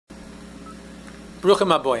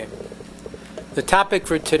Bruchim Aboyim. The topic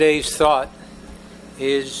for today's thought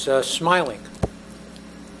is smiling.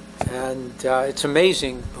 And it's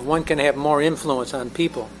amazing, one can have more influence on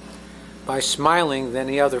people by smiling than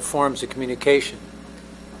the other forms of communication.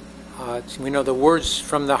 We know the words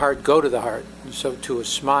from the heart go to the heart, and so too a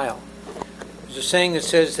smile. There's a saying that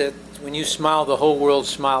says that when you smile, the whole world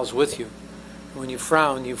smiles with you. When you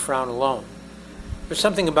frown alone. There's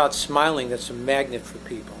something about smiling that's a magnet for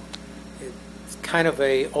people. It's kind of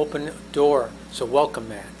an open door. It's a welcome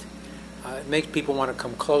mat. It makes people want to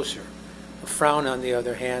come closer. A frown, on the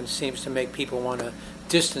other hand, seems to make people want to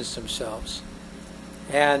distance themselves.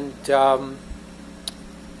 And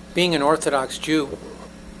being an Orthodox Jew,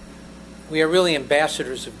 we are really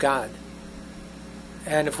ambassadors of God.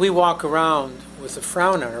 And if we walk around with a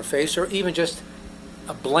frown on our face, or even just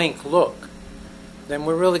a blank look, then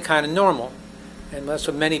we're really kind of normal. And that's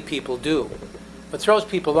what many people do. What throws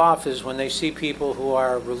people off is when they see people who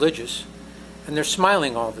are religious and they're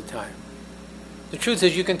smiling all the time. The truth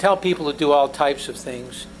is, you can tell people to do all types of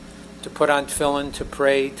things, to put on tefillin, to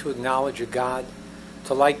pray, to acknowledge a God,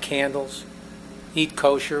 to light candles, eat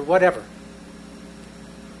kosher, whatever.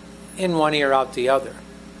 In one ear, out the other.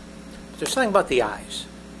 But there's something about the eyes.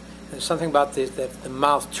 There's something about the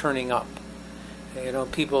mouth turning up. You know,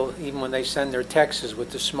 people, even when they send their texts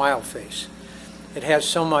with the smile face, it has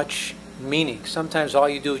so much meaning. Sometimes all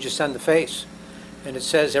you do is just send the face, and it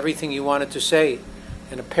says everything you wanted to say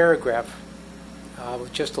in a paragraph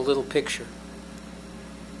with just a little picture.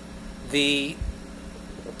 There's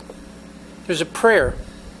a prayer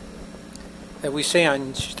that we say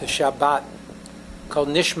on the Shabbat called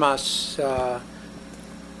Nishmas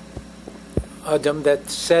Adam,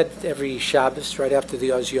 that's said every Shabbos right after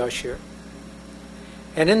the Oz Yashir.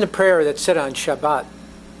 And in the prayer that's said on Shabbat,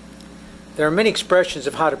 there are many expressions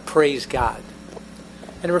of how to praise God.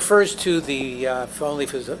 And it refers to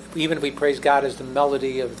even if we praise God as the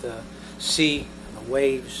melody of the sea and the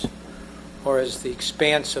waves, or as the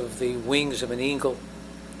expanse of the wings of an eagle,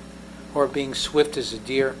 or being swift as a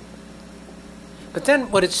deer. But then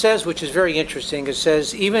what it says, which is very interesting, it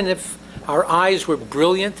says, even if our eyes were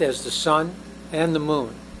brilliant as the sun and the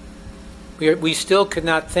moon, we still could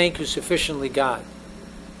not thank you sufficiently, God.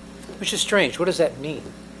 Which is strange. What does that mean?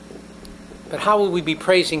 But how will we be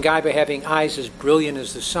praising God by having eyes as brilliant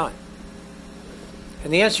as the sun?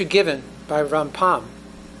 And the answer given by Rampam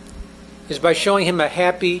is by showing him a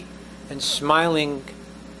happy and smiling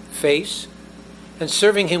face and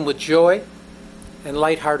serving him with joy and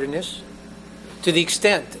lightheartedness, to the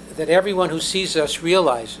extent that everyone who sees us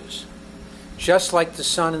realizes, just like the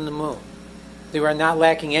sun and the moon, they are not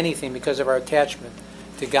lacking anything because of our attachment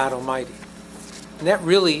to God Almighty. And that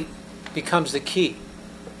really becomes the key.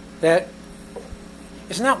 That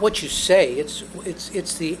it's not what you say, it's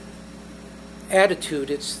the attitude,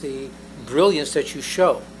 it's the brilliance that you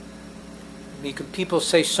show. People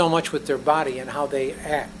say so much with their body and how they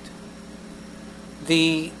act.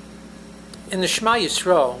 In the Shema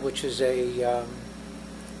Yisrael, which is a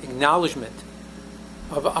acknowledgement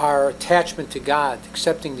of our attachment to God,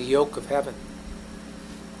 accepting the yoke of heaven,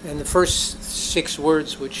 and the first 6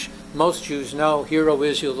 words, which most Jews know, "Hear, O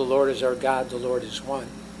Israel, the Lord is our God, the Lord is one."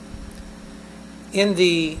 In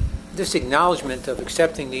this acknowledgement of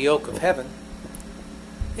accepting the yoke of heaven,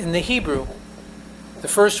 in the Hebrew, the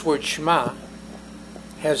first word Shema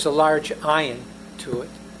has a large ayin to it,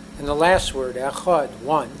 and the last word, Echad,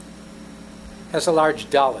 one, has a large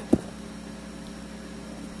dalet.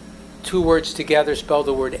 2 words together spell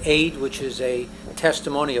the word aid, which is a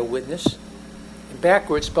testimony, a witness, and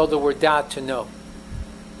backwards spell the word da, to know.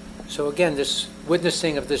 So again, this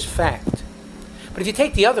witnessing of this fact. But if you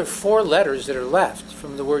take the other 4 letters that are left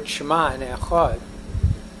from the word Shema and Echad,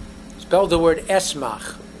 spell the word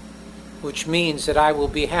esmach, which means that I will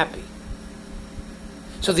be happy.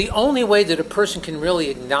 So the only way that a person can really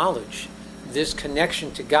acknowledge this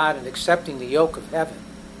connection to God and accepting the yoke of heaven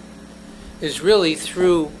is really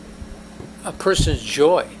through a person's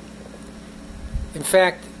joy. In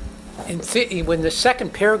fact, when the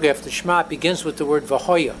second paragraph of the Shema begins with the word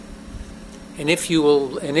Vahoya, and if you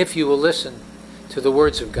will listen to the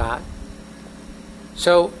words of God.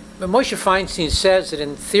 So Moshe Feinstein says that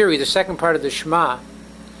in theory the second part of the Shema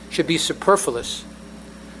should be superfluous.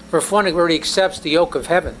 For if one already accepts the yoke of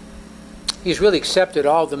heaven, he's really accepted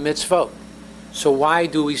all the mitzvot. So why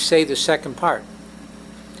do we say the second part?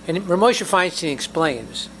 And Moshe Feinstein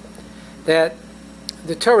explains that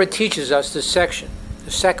the Torah teaches us this section,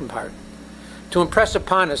 the second part, to impress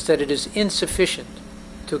upon us that it is insufficient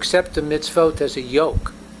to accept the mitzvot as a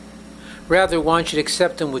yoke. Rather, one should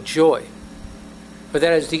accept them with joy, for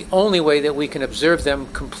that is the only way that we can observe them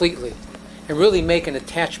completely and really make an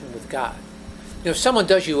attachment with God. You know, if someone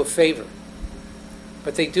does you a favor,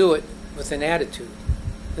 but they do it with an attitude,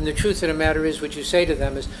 then the truth of the matter is, what you say to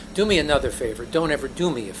them is, do me another favor. Don't ever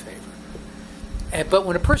do me a favor. But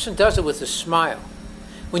when a person does it with a smile,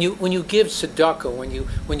 when you give tzedakah,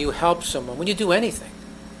 when you help someone, when you do anything,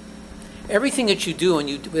 everything that you do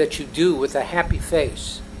that you do with a happy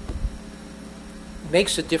face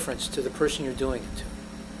makes a difference to the person you're doing it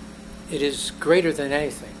to. It is greater than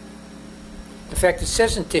anything. In fact, it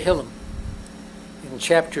says in Tehillim, in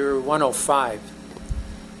chapter 105,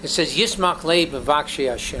 it says, Yismach leib mevakshei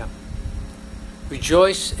Hashem.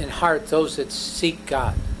 Rejoice in heart those that seek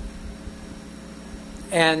God.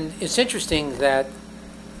 And it's interesting that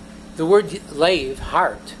the word leiv,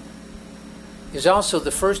 heart, is also the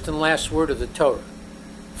first and last word of the Torah.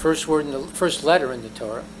 First letter in the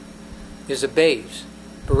Torah is a beis,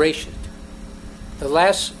 bereshit. The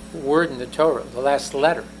last word in the Torah, the last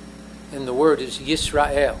letter in the word is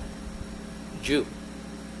Yisrael, Jew,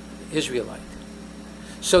 Israelite.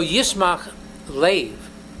 So Yismach leiv,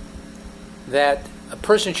 that a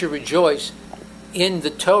person should rejoice in the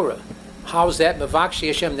Torah. How's that? Mevakshei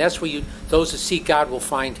Hashem, that's where those that seek God will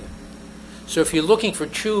find Him. So if you're looking for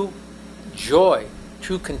true joy,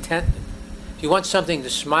 true contentment, if you want something to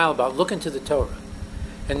smile about, look into the Torah.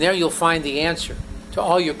 And there you'll find the answer to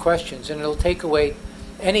all your questions, and it'll take away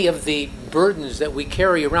any of the burdens that we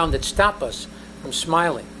carry around that stop us from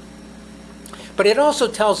smiling. But it also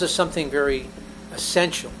tells us something very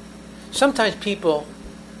essential. Sometimes people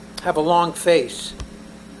have a long face,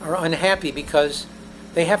 are unhappy because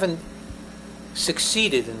they haven't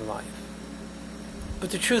succeeded in life.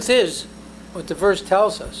 But the truth is, what the verse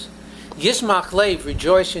tells us, Yismach leiv,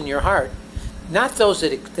 rejoice in your heart, not those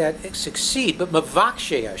that succeed, but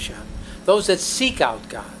mevakshei Hashem, those that seek out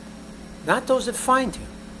God, not those that find Him.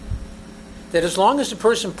 That as long as the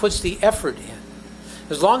person puts the effort in,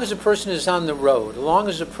 as long as a person is on the road, as long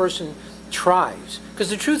as a person tries, because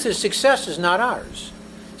the truth is, success is not ours.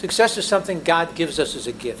 Success is something God gives us as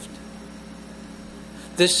a gift.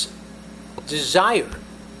 This desire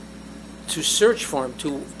to search for Him,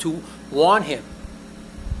 to want Him,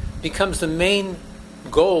 becomes the main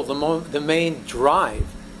goal, the main drive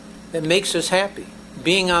that makes us happy.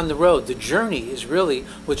 Being on the road, the journey is really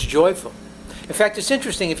what's joyful. In fact, it's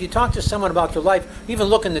interesting, if you talk to someone about their life, even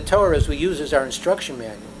look in the Torah as we use as our instruction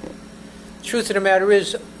manual. The truth of the matter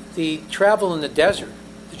is, the travel in the desert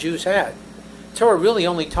the Jews had, Torah really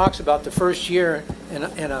only talks about the first year and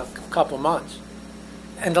a couple months.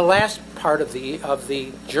 And the last part of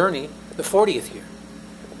the journey, the 40th year.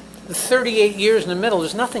 The 38 years in the middle,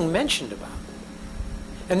 there's nothing mentioned about.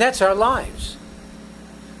 And that's our lives.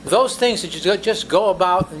 Those things that you just go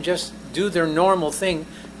about and just do their normal thing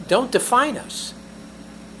don't define us.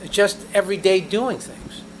 It's just everyday doing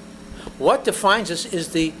things. What defines us is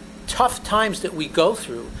the tough times that we go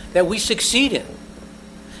through, that we succeed in.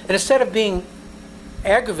 And instead of being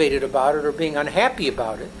aggravated about it or being unhappy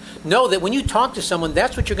about it, know that when you talk to someone,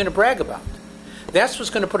 that's what you're going to brag about. That's what's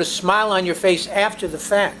going to put a smile on your face after the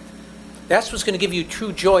fact. That's what's going to give you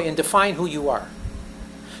true joy and define who you are.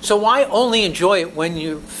 So why only enjoy it when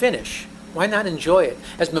you finish? Why not enjoy it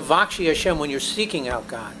as mevakshei Hashem, when you're seeking out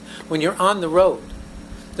God, when you're on the road?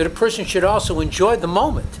 That a person should also enjoy the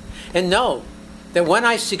moment and know that when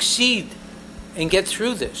I succeed and get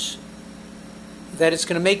through this, that it's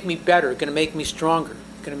going to make me better, it's going to make me stronger,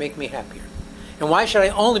 it's going to make me happier. And why should I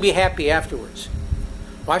only be happy afterwards?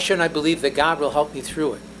 Why shouldn't I believe that God will help me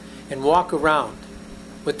through it and walk around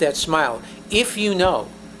with that smile? If you know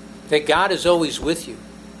that God is always with you.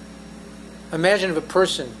 Imagine if a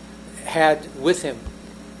person had with him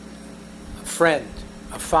a friend,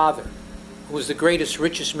 a father, who was the greatest,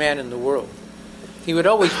 richest man in the world. He would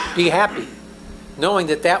always be happy, knowing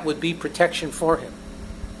that that would be protection for him.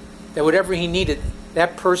 That whatever he needed,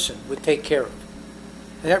 that person would take care of.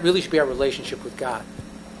 And that really should be our relationship with God.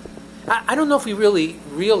 I don't know if we really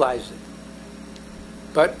realize it,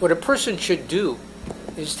 but what a person should do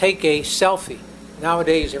is take a selfie.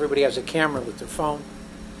 Nowadays, everybody has a camera with their phone.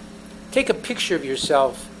 Take a picture of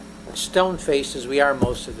yourself, stone-faced as we are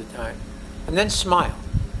most of the time, and then smile.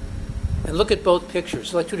 And look at both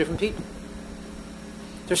pictures, like two different people.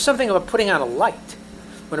 There's something about putting on a light.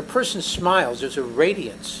 When a person smiles, there's a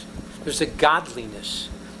radiance, there's a godliness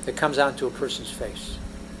that comes onto a person's face.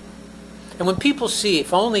 And when people see,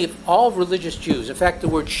 if all religious Jews, in fact the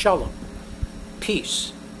word shalom,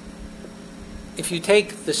 peace, if you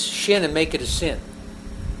take the shin and make it a sin,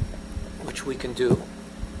 which we can do,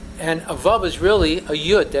 and a vav is really a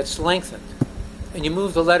yud that's lengthened, and you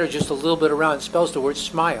move the letter just a little bit around, it spells the word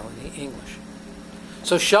smile in English.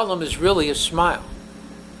 So shalom is really a smile.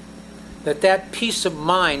 that peace of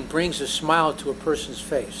mind brings a smile to a person's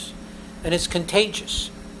face. And it's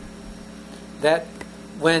contagious. That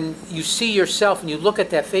when you see yourself and you look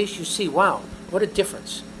at that face, you see, wow, what a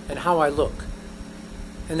difference in how I look.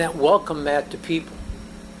 And that welcome mat to people.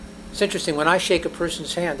 It's interesting, when I shake a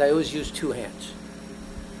person's hand, I always use two hands.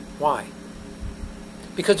 Why?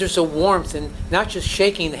 Because there's a warmth in not just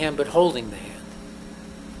shaking the hand, but holding the hand.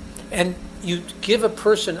 And you give a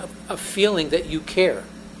person a feeling that you care,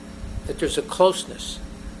 that there's a closeness.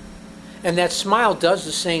 And that smile does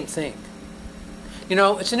the same thing. You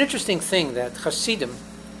know, it's an interesting thing that Hasidim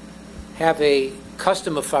have a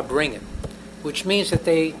custom of Farbringen, which means that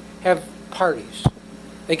they have parties.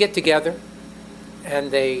 They get together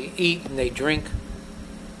and they eat and they drink.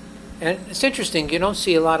 And it's interesting, you don't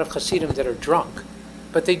see a lot of Hasidim that are drunk,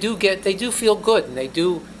 but they do feel good, and they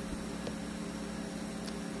do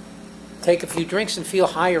take a few drinks and feel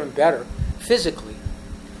higher and better physically.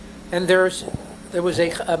 And there was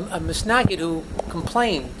a Misnagid who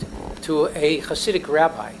complained to a Hasidic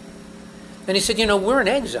rabbi. And he said, you know, we're in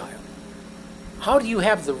exile. How do you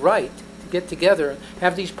have the right to get together and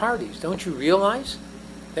have these parties? Don't you realize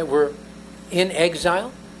that we're in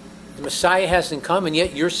exile? The Messiah hasn't come, and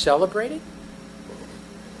yet you're celebrating?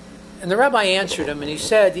 And the rabbi answered him, and he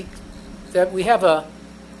said that we have a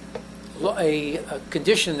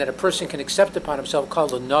condition that a person can accept upon himself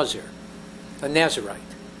called a Nazir, a Nazirite.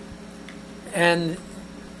 And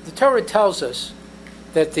the Torah tells us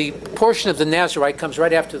that the portion of the Nazirite comes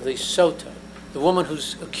right after the Sota, the woman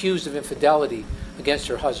who's accused of infidelity against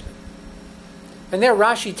her husband. And there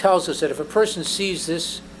Rashi tells us that if a person sees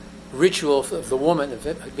this ritual of the woman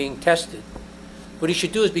of being tested, what he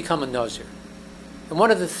should do is become a Nazir. And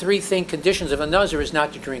one of the three conditions of a Nazir is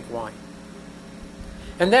not to drink wine.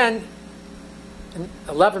 And then,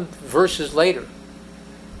 11 verses later,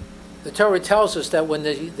 the Torah tells us that when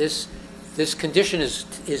this condition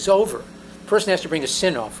is over, the person has to bring a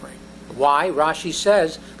sin offering. Why? Rashi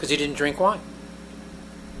says, because he didn't drink wine.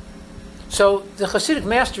 So the Hasidic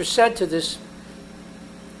master said to this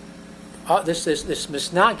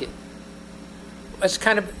Misnagid, it's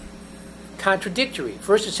kind of contradictory.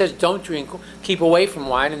 First it says don't drink, keep away from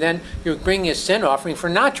wine, and then you're bringing a sin offering for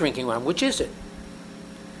not drinking wine. Which is it?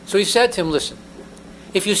 So he said to him, listen,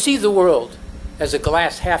 if you see the world as a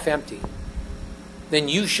glass half empty, then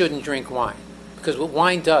you shouldn't drink wine. Because what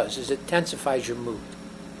wine does is it intensifies your mood.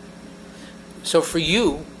 So for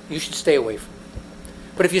you, you should stay away from it.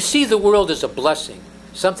 But if you see the world as a blessing,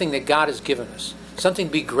 something that God has given us, something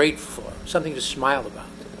to be grateful for, something to smile about,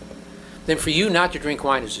 then for you not to drink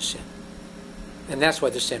wine is a sin. And that's why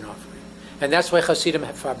the sin offering. And that's why Hasidim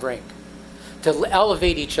have Farbring. To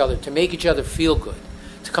elevate each other, to make each other feel good,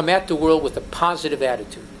 to come at the world with a positive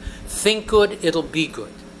attitude. Think good, it'll be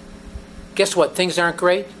good. Guess what? Things aren't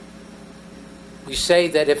great. We say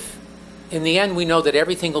that if, in the end, we know that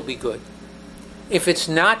everything will be good. If it's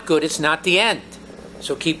not good, it's not the end.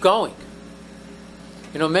 So keep going.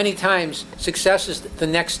 You know, many times, success is the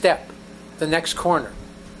next step, the next corner.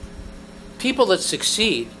 People that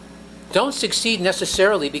succeed don't succeed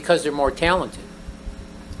necessarily because they're more talented.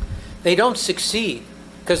 They don't succeed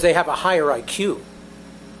because they have a higher IQ.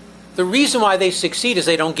 The reason why they succeed is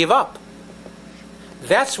they don't give up.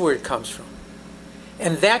 That's where it comes from.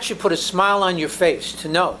 And that should put a smile on your face to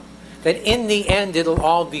know that in the end it'll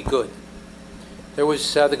all be good. There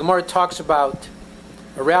was, the Gemara talks about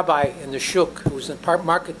a rabbi in the Shuk who was in the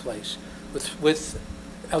marketplace with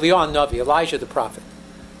Eliyahu Navi, Elijah the prophet.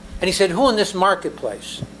 And he said, who in this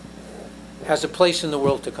marketplace has a place in the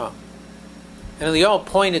world to come? And Eliyahu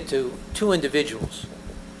pointed to two individuals.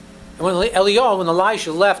 And when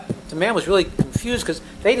Elijah left, the man was really confused because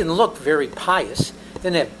they didn't look very pious. They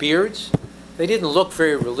didn't have beards. They didn't look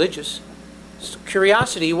very religious. So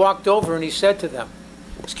curiosity, he walked over and he said to them,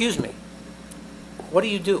 excuse me, what do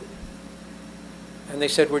you do? And they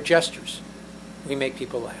said, we're jesters. We make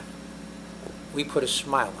people laugh. We put a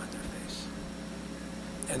smile on their face.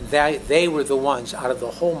 And they were the ones out of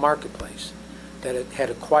the whole marketplace that had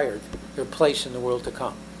acquired their place in the world to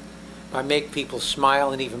come. By make people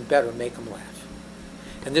smile, and even better, make them laugh.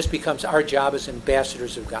 And this becomes our job as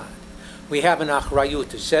ambassadors of God. We have an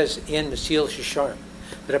achrayut. It says in Mesil Shisharim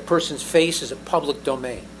that a person's face is a public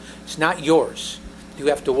domain. It's not yours. You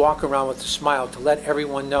have to walk around with a smile to let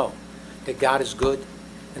everyone know that God is good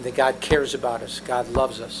and that God cares about us, God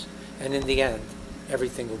loves us, and in the end,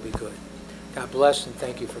 everything will be good. God bless and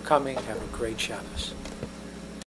thank you for coming. Have a great Shabbos.